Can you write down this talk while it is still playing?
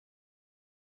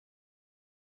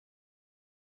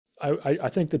I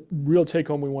think the real take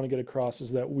home we want to get across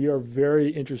is that we are very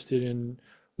interested in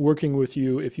working with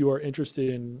you if you are interested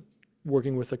in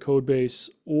working with the code base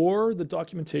or the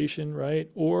documentation, right?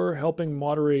 Or helping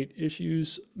moderate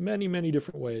issues many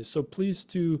different ways. So please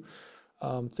do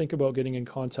think about getting in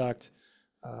contact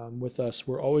with us.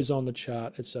 We're always on the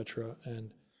chat, etc. And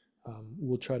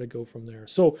we'll try to go from there.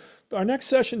 So our next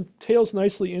session tails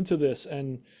nicely into this,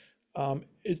 and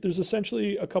there's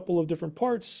essentially a couple of different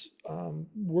parts.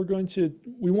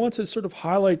 We want to sort of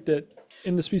highlight that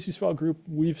in the species file group,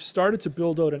 we've started to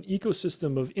build out an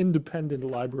ecosystem of independent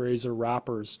libraries or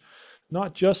wrappers,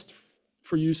 not just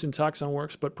for use in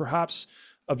TaxonWorks, but perhaps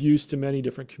of use to many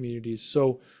different communities.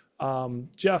 So,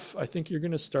 Geoff, I think you're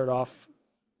going to start off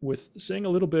with saying a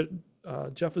little bit.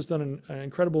 Geoff has done an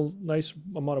incredible, nice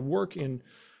amount of work in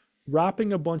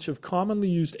wrapping a bunch of commonly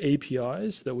used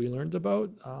APIs that we learned about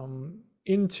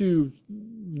into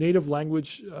native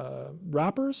language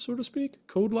wrappers, so to speak,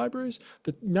 code libraries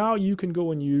that now you can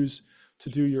go and use to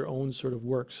do your own sort of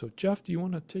work. So, Geoff, do you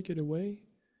want to take it away?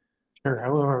 Sure.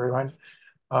 Hello, everyone.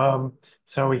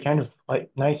 So we kind of like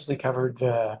nicely covered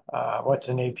the what's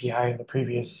an API in the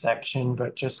previous section,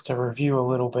 but just to review a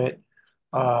little bit,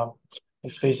 uh,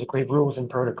 it's basically rules and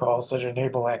protocols that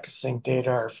enable accessing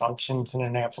data or functions in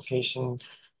an application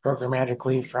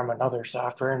programmatically from another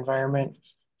software environment.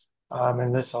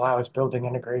 And this allows building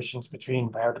integrations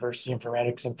between biodiversity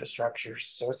informatics infrastructures.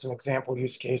 So some example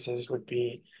use cases would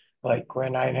be like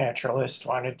when iNaturalist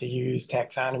wanted to use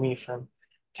taxonomy from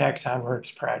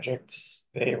TaxonWorks projects,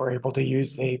 they were able to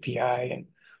use the API and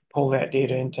pull that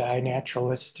data into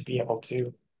iNaturalist to be able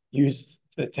to use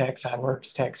the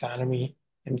TaxonWorks taxonomy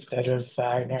instead of the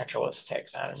iNaturalist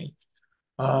taxonomy.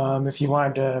 If you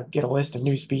wanted to get a list of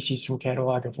new species from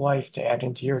Catalog of Life to add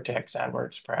into your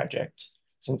TaxonWorks project,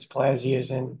 since Plasia is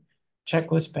in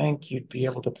checklist bank, we'd be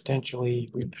able to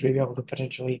potentially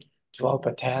develop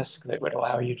a task that would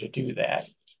allow you to do that.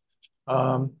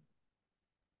 Um,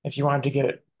 if you wanted to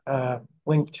get a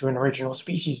link to an original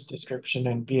species description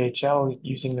in BHL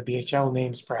using the BHL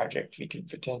names project, we could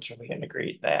potentially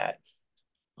integrate that.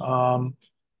 Um,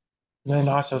 then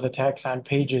also the taxon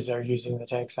pages are using the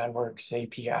TaxonWorks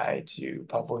API to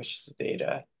publish the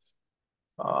data.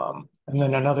 And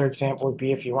then another example would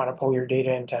be if you want to pull your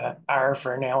data into R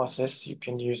for analysis, you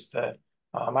can use the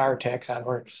R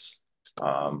TaxonWorks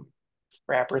um,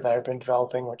 wrapper that I've been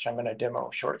developing, which I'm going to demo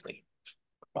shortly.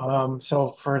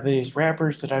 So for these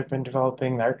wrappers that I've been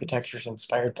developing, the architecture is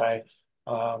inspired by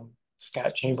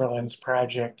Scott Chamberlain's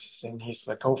projects, and he's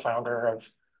the co-founder of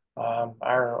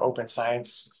our open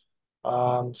science.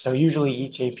 So usually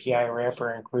each API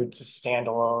wrapper includes a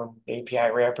standalone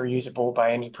API wrapper usable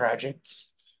by any projects.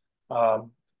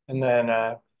 And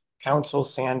then Council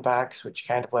Sandbox, which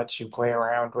kind of lets you play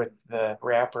around with the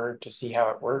wrapper to see how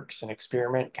it works and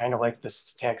experiment, kind of like the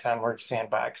TaxonWorks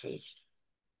sandboxes.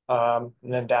 And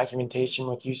then documentation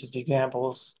with usage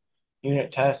examples,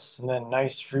 unit tests, and then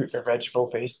nice fruit or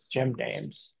vegetable-based gem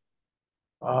names.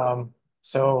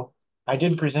 So I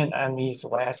did present on these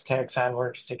last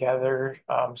TaxonWorks together.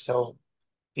 So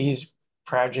these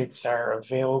projects are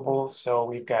available. So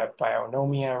we've got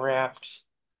Bionomia wrapped,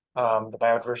 the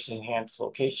Biodiversity Enhanced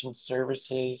Location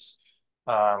Services,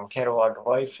 Catalog of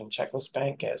Life and Checklist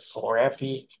Bank as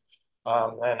Kohlrabi,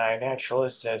 then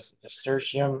iNaturalist as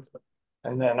Nasturtium,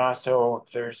 and then also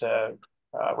there's a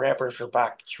wrapper for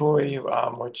bok choy,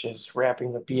 which is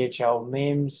wrapping the BHL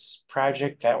names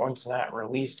project. That one's not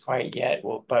released quite yet,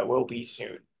 but will be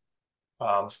soon.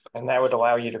 And that would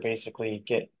allow you to basically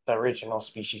get the original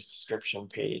species description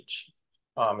page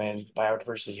in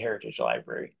Biodiversity Heritage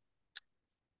Library.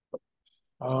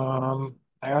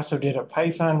 I also did a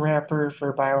Python wrapper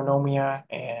for Bionomia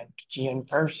and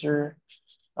GNParser.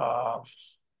 Uh,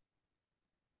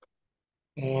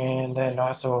 and then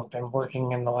also have been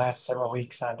working in the last several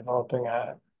weeks on developing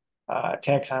a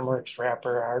TaxonWorks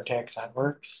wrapper, our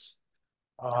TaxonWorks.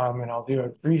 And I'll do a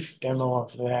brief demo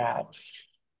of that.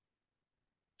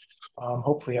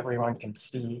 Hopefully everyone can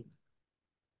see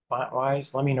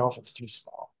font-wise. Let me know if it's too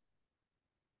small.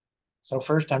 So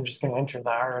first I'm just going to enter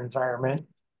the R environment.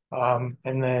 And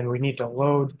then we need to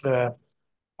load the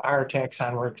R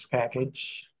TaxonWorks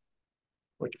package,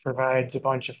 which provides a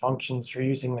bunch of functions for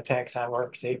using the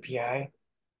TaxonWorks API.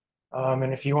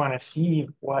 And if you want to see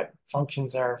what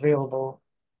functions are available,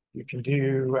 you can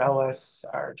do ls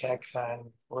R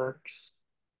TaxonWorks,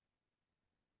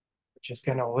 which is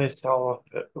going to list all of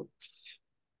the, oops.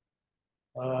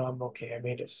 Okay, I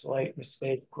made a slight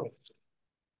mistake with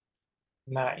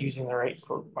not using the right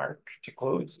quote mark to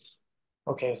close.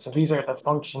 Okay, so these are the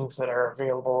functions that are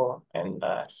available in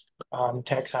the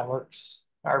TaxonWorks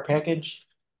R package.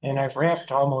 And I've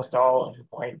wrapped almost all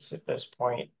endpoints at this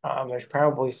point. There's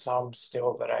probably some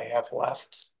still that I have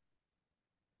left.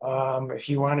 If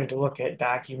you wanted to look at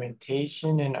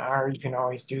documentation in R, you can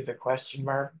always do the question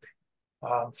mark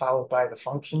followed by the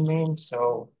function name.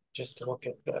 So just to look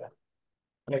at the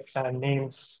Taxon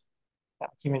names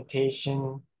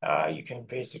documentation, you can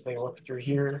basically look through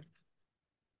here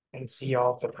and see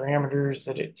all the parameters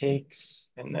that it takes.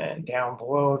 And then down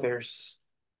below, there's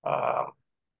um,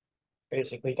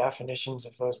 basically definitions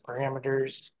of those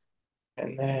parameters.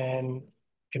 And then you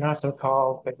can also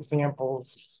call the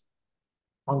examples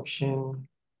function,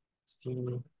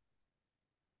 see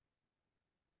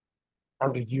how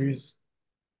to use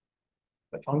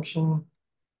the function.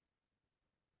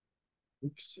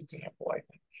 Oops, example, I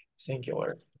think,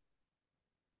 singular.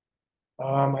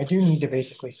 I do need to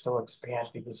basically still expand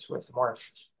these with more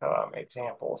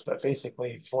examples, but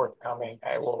basically forthcoming,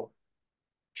 I will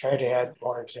try to add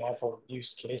more example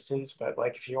use cases. But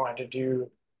like if you want to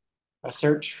do a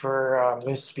search for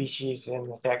this species in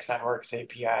the TaxonWorks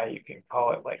API, you can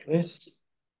call it like this.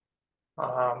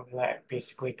 That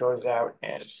basically goes out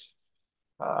and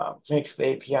makes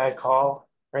the API call.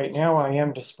 Right now, I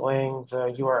am displaying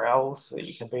the URLs so that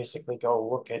you can basically go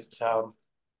look at the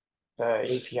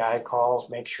API call,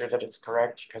 make sure that it's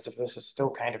correct, because if this is still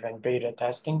kind of in beta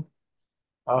testing,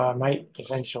 I might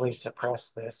eventually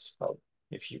suppress this, but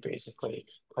if you basically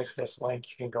click this link,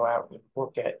 you can go out and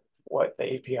look at what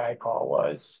the API call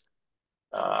was.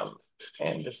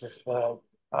 And this is the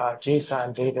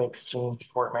JSON data exchange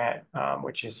format,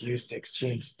 which is used to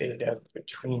exchange data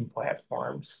between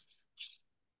platforms.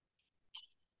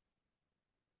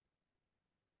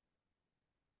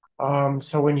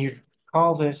 So when you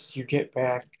call this, you get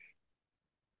back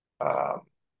um,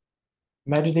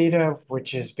 metadata,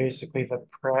 which is basically the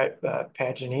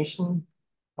pagination.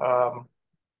 Um,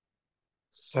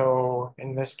 so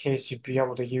in this case, you'd be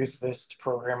able to use this to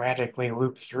programmatically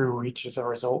loop through each of the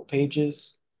result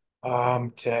pages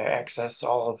to access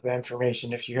all of the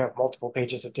information if you have multiple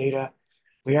pages of data.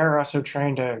 We are also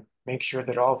trying to make sure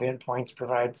that all the endpoints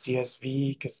provide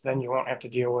CSV, because then you won't have to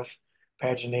deal with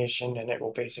pagination, and it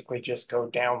will basically just go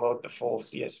download the full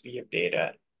CSV of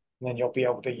data, and then you'll be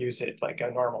able to use it like a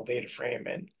normal data frame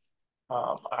in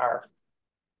R.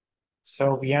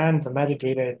 So beyond the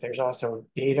metadata, there's also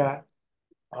data,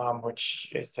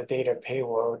 which is the data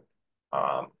payload.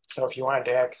 So if you wanted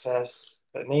to access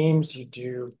the names, you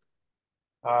do,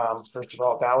 first of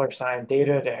all,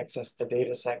 $data to access the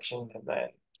data section, and then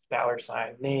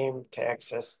 $name to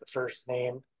access the first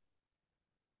name.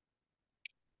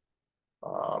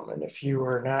 And if you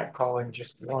were not calling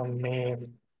just one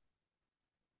name,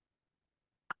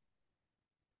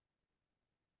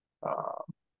 uh,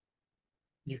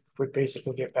 you would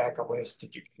basically get back a list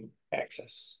and you can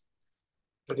access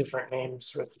the different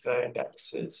names with the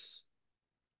indexes,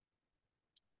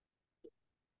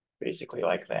 basically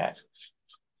like that.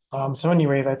 So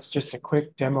anyway, that's just a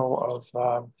quick demo of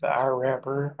the R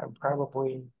wrapper.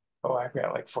 I've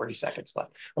got like 40 seconds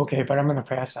left. Okay, but I'm going to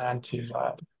pass on to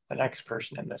the next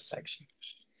person in this section.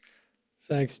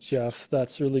 Thanks, Geoff.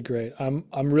 That's really great. I'm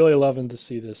really loving to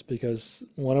see this because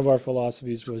one of our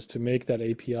philosophies was to make that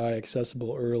API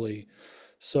accessible early.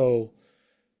 So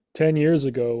 10 years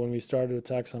ago when we started with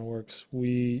TaxonWorks,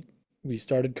 we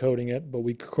started coding it, but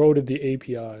we coded the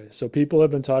API. So people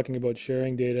have been talking about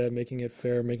sharing data, making it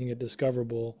fair, making it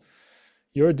discoverable.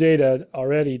 Your data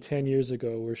already 10 years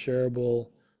ago were shareable,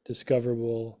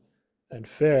 discoverable, and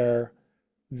fair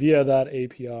via that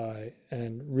API.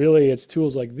 And really, it's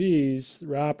tools like these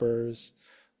wrappers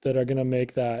that are going to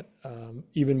make that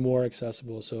even more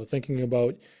accessible. So thinking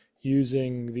about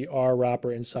using the R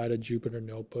wrapper inside a Jupyter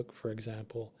notebook, for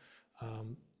example,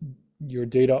 um, your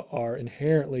data are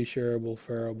inherently shareable,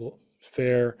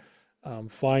 fair,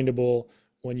 findable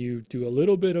when you do a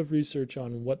little bit of research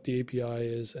on what the API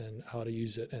is and how to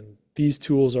use it. And these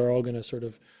tools are all going to sort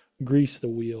of grease the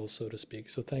wheel, so to speak.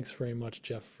 So thanks very much,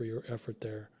 Geoff, for your effort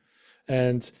there.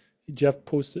 And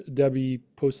Debbie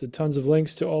posted tons of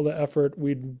links to all the effort.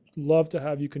 We'd love to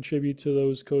have you contribute to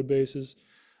those code bases.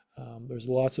 There's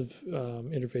lots of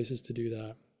interfaces to do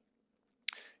that.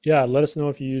 Yeah, let us know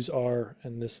if you use R,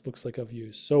 and this looks like I've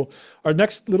used. So our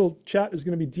next little chat is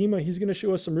going to be Dima. He's going to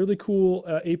show us some really cool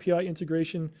API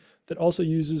integration that also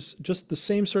uses just the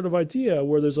same sort of idea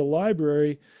where there's a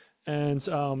library and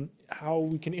how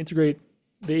we can integrate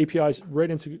the APIs right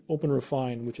into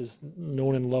OpenRefine, which is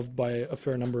known and loved by a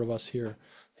fair number of us here.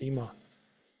 Dima.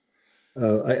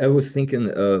 I was thinking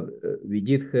we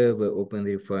did have an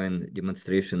OpenRefine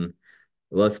demonstration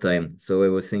last time, so I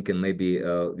was thinking maybe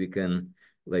we can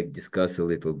like discuss a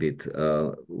little bit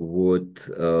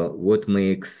what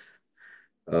makes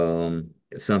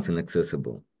something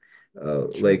accessible.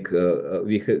 Sure.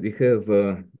 We have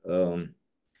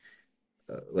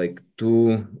like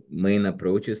two main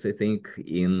approaches, I think,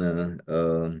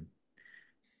 uh,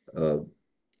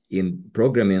 in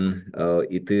programming.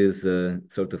 It is a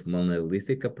sort of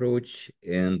monolithic approach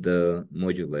and a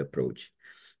modular approach.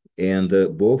 And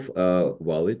both are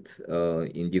valid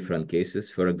in different cases.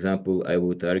 For example, I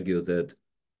would argue that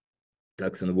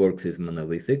TaxonWorks is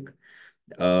monolithic,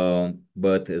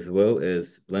 but as well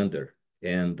as Blender.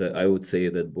 And I would say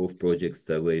that both projects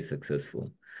are very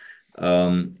successful.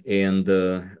 But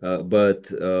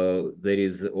there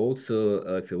is also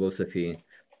a philosophy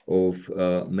of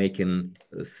making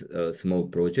small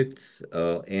projects.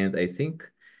 And I think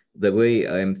the way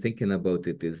I'm thinking about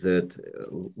it is that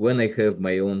when I have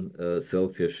my own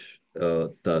selfish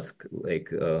task, like,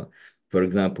 for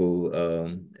example,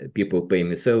 people pay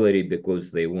me salary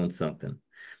because they want something.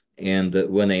 And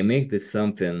when I make this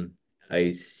something,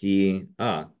 I see,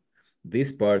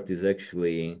 this part is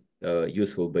actually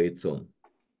useful by its own.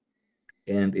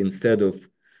 And instead of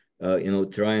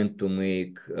trying to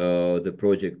make the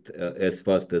project as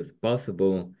fast as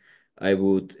possible, I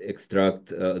would extract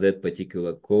that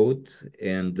particular code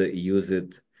and use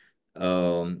it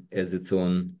as its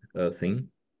own thing.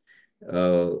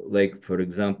 Like, for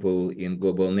example, in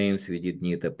GlobalNames, we did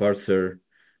need a parser,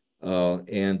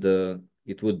 and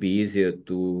it would be easier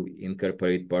to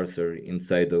incorporate parser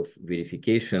inside of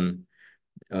verification,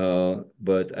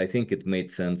 but I think it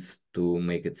made sense to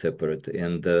make it separate.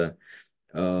 And uh,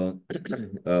 uh,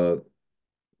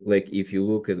 like if you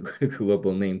look at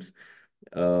GlobalNames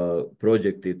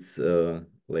project, it's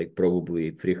like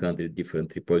probably 300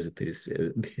 different repositories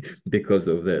because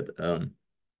of that.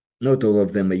 Not all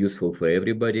of them are useful for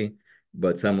everybody,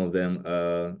 but some of them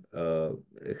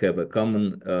have a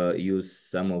common use.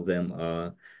 Some of them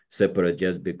are separate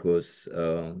just because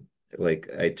like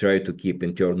I try to keep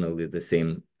internally the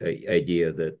same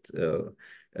idea that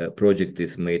a project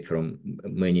is made from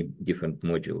many different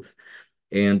modules.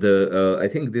 And I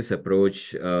think this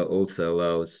approach also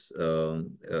allows,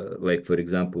 like, for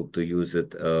example, to use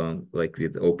it like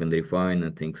with OpenRefine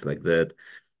and things like that.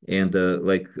 And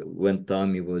like when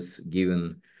Tommy was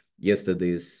given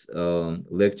yesterday's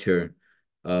lecture,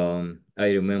 I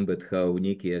remembered how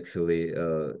Nikki actually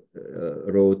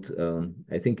wrote,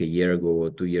 I think a year ago or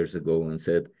 2 years ago, and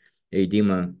said, "Hey,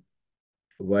 Dima,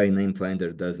 why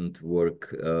NameFinder doesn't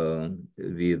work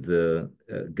with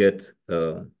Get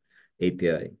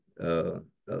API?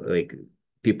 Like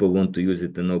people want to use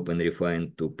it in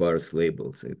OpenRefine to parse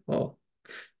labels." Oh,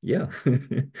 yeah.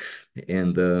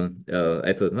 And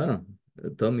I thought,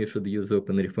 Tom, you should use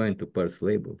OpenRefine to parse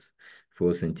labels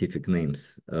for scientific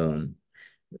names.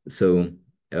 So,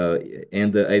 uh,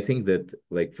 and I think that,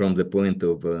 like, from the point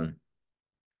of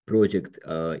project,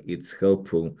 it's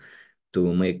helpful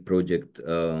to make project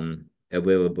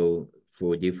available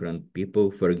for different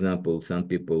people. For example, some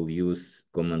people use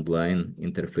command line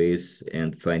interface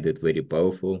and find it very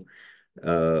powerful,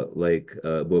 like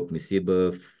Bob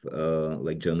Misibov,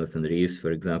 like Jonathan Rees,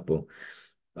 for example.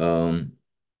 And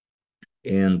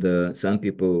some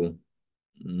people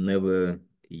never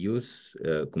use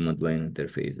command line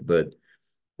interface, but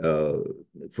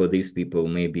for these people,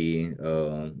 maybe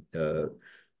web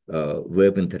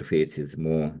interface is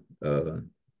more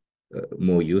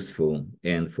useful,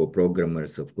 and for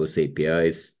programmers, of course,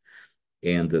 APIs,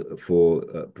 and for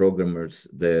programmers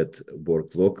that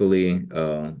work locally,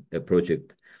 a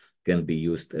project can be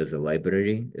used as a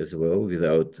library as well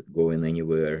without going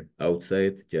anywhere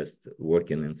outside, just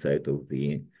working inside of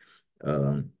the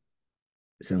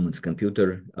someone's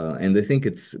computer. And I think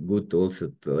it's good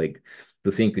also to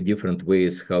think of different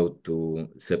ways how to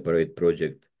separate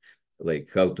project,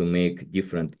 like how to make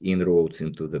different inroads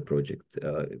into the project.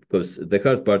 Because the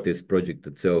hard part is project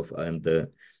itself, and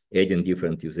adding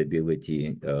different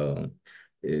usability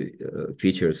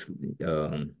features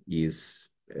is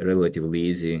relatively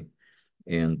easy,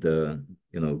 and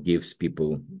gives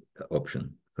people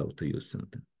option how to use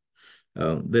something.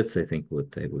 That's, I think,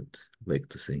 what I would like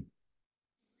to say.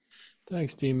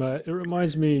 Thanks, Dima. It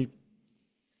reminds me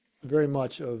very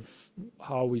much of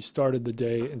how we started the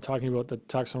day in talking about the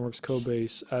TaxonWorks code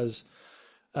base as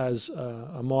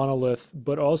a monolith,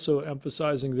 but also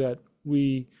emphasizing that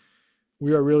we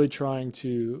are really trying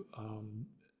to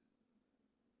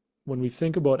when we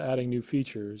think about adding new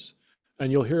features,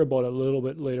 and you'll hear about it a little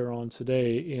bit later on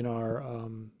today in our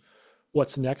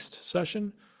what's next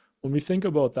session. When we think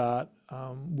about that,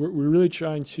 we're really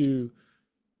trying to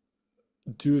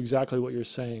do exactly what you're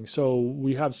saying. So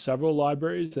we have several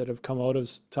libraries that have come out of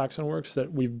TaxonWorks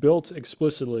that we've built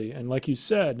explicitly, and like you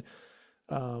said,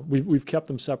 we've kept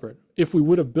them separate. If we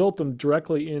would have built them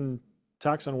directly in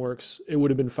TaxonWorks, it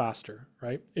would have been faster,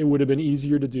 right? It would have been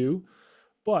easier to do.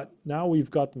 But now we've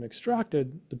got them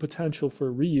extracted, the potential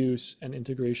for reuse and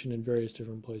integration in various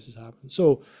different places happens.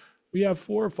 So we have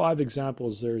 4 or 5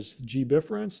 examples. There's the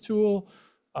gbifference tool,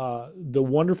 the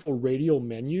wonderful radial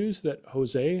menus that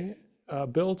Jose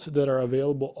built that are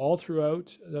available all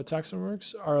throughout the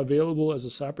TaxonWorks are available as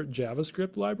a separate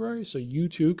JavaScript library. So you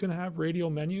too can have radial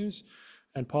menus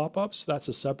and pop-ups. That's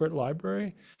a separate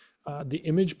library. The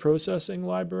image processing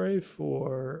library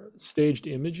for staged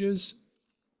images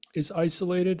is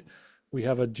isolated. We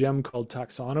have a gem called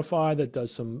Taxonify that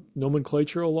does some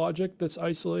nomenclatural logic that's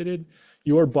isolated.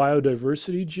 Your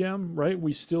biodiversity gem, right,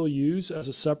 we still use as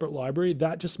a separate library.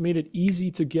 That just made it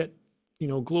easy to get,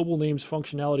 global names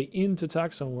functionality into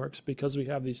TaxonWorks because we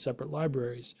have these separate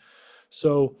libraries.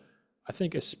 So I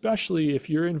think especially if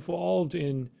you're involved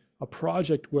in a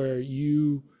project where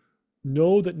you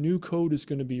know that new code is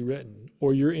going to be written,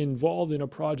 or you're involved in a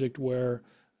project where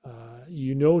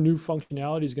new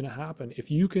functionality is going to happen. If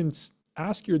you can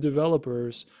ask your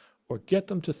developers or get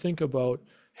them to think about,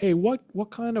 hey, what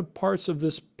kind of parts of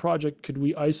this project could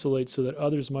we isolate so that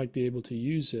others might be able to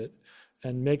use it,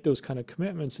 and make those kind of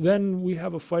commitments, then we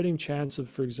have a fighting chance of,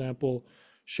 for example,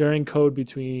 sharing code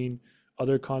between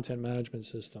other content management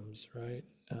systems, right?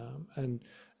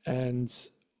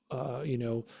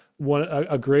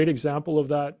 A great example of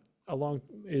that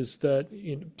is that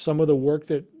some of the work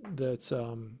that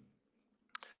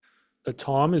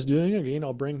Tom is doing, again,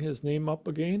 I'll bring his name up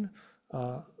again,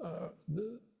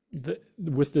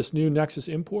 with this new Nexus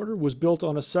importer was built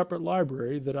on a separate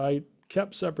library that I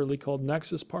kept separately called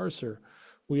Nexus Parser.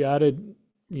 We added,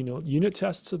 unit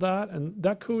tests to that, and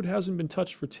that code hasn't been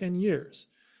touched for 10 years.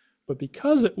 But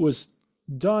because it was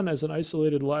done as an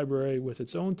isolated library with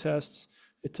its own tests,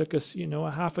 it took us,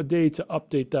 a half a day to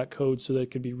update that code so that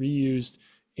it could be reused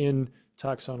in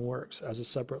TaxonWorks as a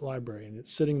separate library. And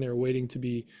it's sitting there waiting to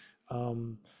be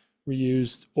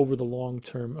reused over the long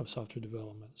term of software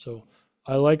development. So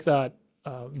I like that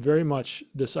very much,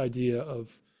 this idea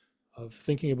of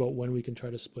thinking about when we can try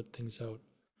to split things out.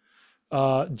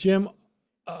 Jim,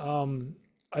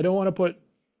 I don't want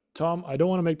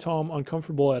to make Tom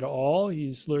uncomfortable at all.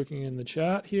 He's lurking in the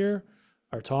chat here,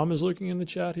 or Tom is lurking in the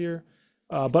chat here.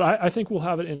 But I think we'll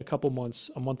have it in a couple months,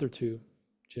 a month or two,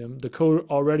 Jim. The code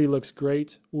already looks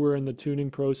great. We're in the tuning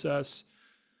process.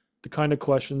 The kind of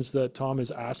questions that Tom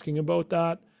is asking about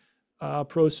that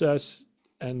process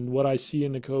and what I see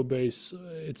in the code base,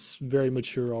 it's very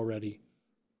mature already.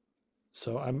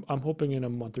 So I'm hoping in a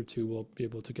month or two we'll be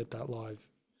able to get that live,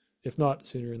 if not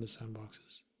sooner in the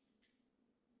sandboxes.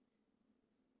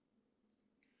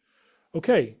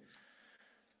 Okay.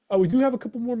 We do have a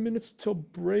couple more minutes till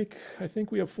break. I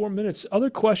think we have 4 minutes. Other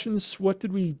questions? What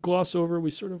did we gloss over?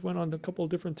 We sort of went on a couple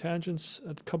of different tangents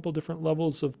at a couple of different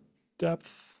levels of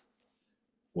depth.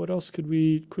 What else could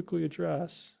we quickly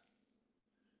address?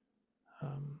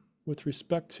 With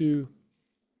respect to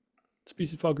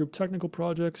species file group technical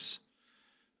projects,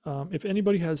 if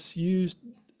anybody has used,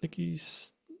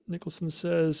 Nicholson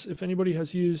says, if anybody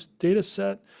has used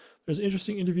Dataset, there's an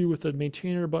interesting interview with the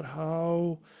maintainer about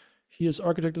how he has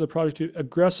architected the project to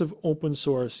aggressive open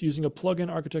source using a plugin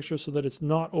architecture so that it's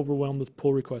not overwhelmed with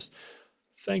pull requests.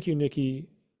 Thank you, Nikki,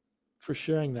 for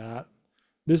sharing that.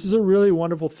 This is a really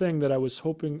wonderful thing that I was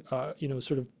hoping,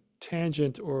 sort of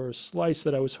tangent or slice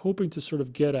that I was hoping to sort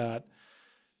of get at,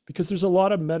 because there's a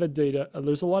lot of metadata,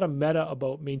 there's a lot of meta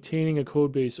about maintaining a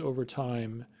code base over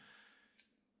time.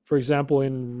 For example,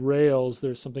 in Rails,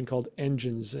 there's something called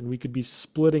engines, and we could be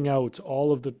splitting out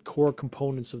all of the core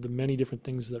components of the many different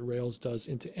things that Rails does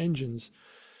into engines.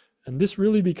 And this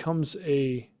really becomes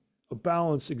a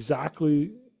balance,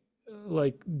 exactly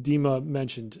like Dima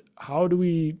mentioned. How do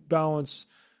we balance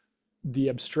the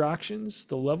abstractions,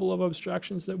 the level of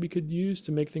abstractions that we could use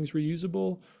to make things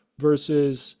reusable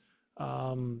versus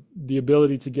the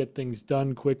ability to get things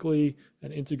done quickly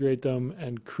and integrate them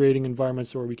and creating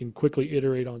environments where we can quickly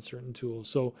iterate on certain tools.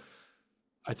 So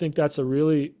I think that's a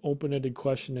really open-ended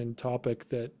question and topic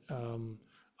that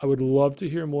I would love to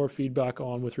hear more feedback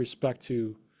on with respect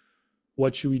to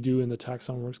what should we do in the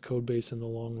TaxonWorks code base in the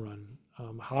long run.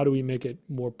 How do we make it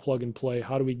more plug and play?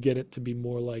 How do we get it to be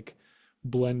more like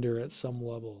Blender at some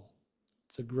level?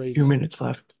 It's a great 2 minutes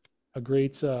left. A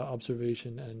great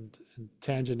observation and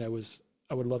tangent I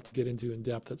would love to get into in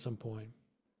depth at some point.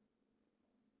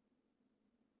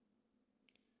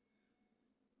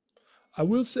 I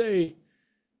will say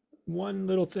one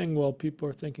little thing while people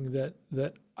are thinking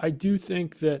that I do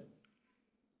think that,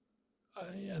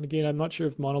 and again, I'm not sure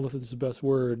if monolith is the best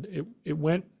word.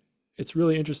 It's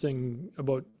really interesting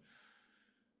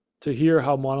to hear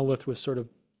how monolith was sort of,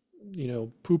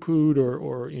 poo-pooed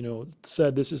or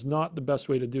said this is not the best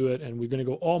way to do it, and we're going to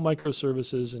go all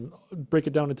microservices and break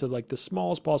it down into like the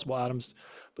smallest possible atoms.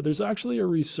 But there's actually a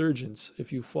resurgence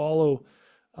if you follow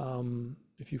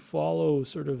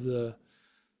sort of the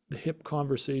hip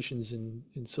conversations in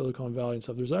Silicon Valley and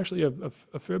stuff. There's actually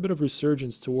a fair bit of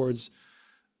resurgence towards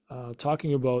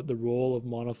talking about the role of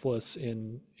monoliths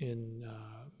in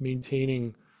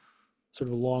maintaining sort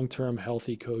of long-term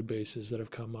healthy code bases that have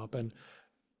come up.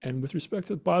 And with respect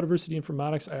to biodiversity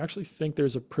informatics, I actually think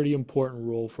there's a pretty important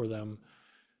role for them.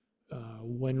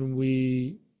 When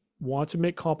we want to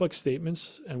make complex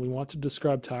statements and we want to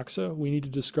describe taxa, we need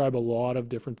to describe a lot of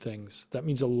different things. That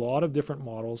means a lot of different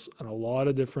models and a lot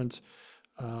of different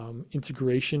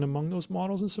integration among those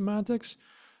models and semantics.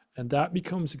 And that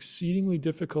becomes exceedingly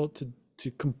difficult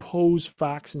to compose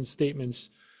facts and statements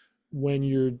when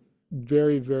you're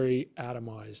very, very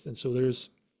atomized. And so there's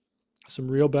some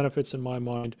real benefits in my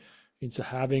mind into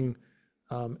having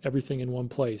everything in one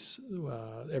place,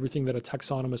 everything that a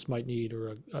taxonomist might need,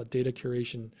 or a data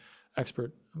curation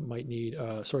expert might need,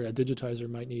 a digitizer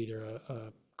might need, or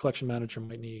a collection manager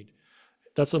might need.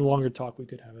 That's a longer talk we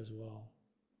could have as well.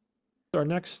 Our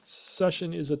next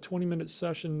session is a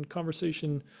 20-minute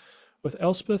conversation with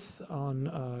Elspeth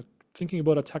on thinking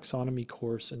about a taxonomy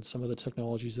course and some of the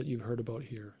technologies that you've heard about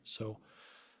here. So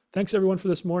thanks everyone for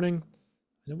this morning.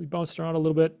 I know we bounced around a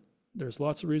little bit. There's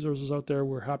lots of resources out there.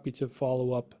 We're happy to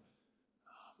follow up.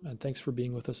 And thanks for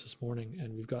being with us this morning.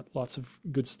 And we've got lots of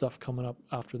good stuff coming up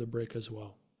after the break as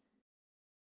well.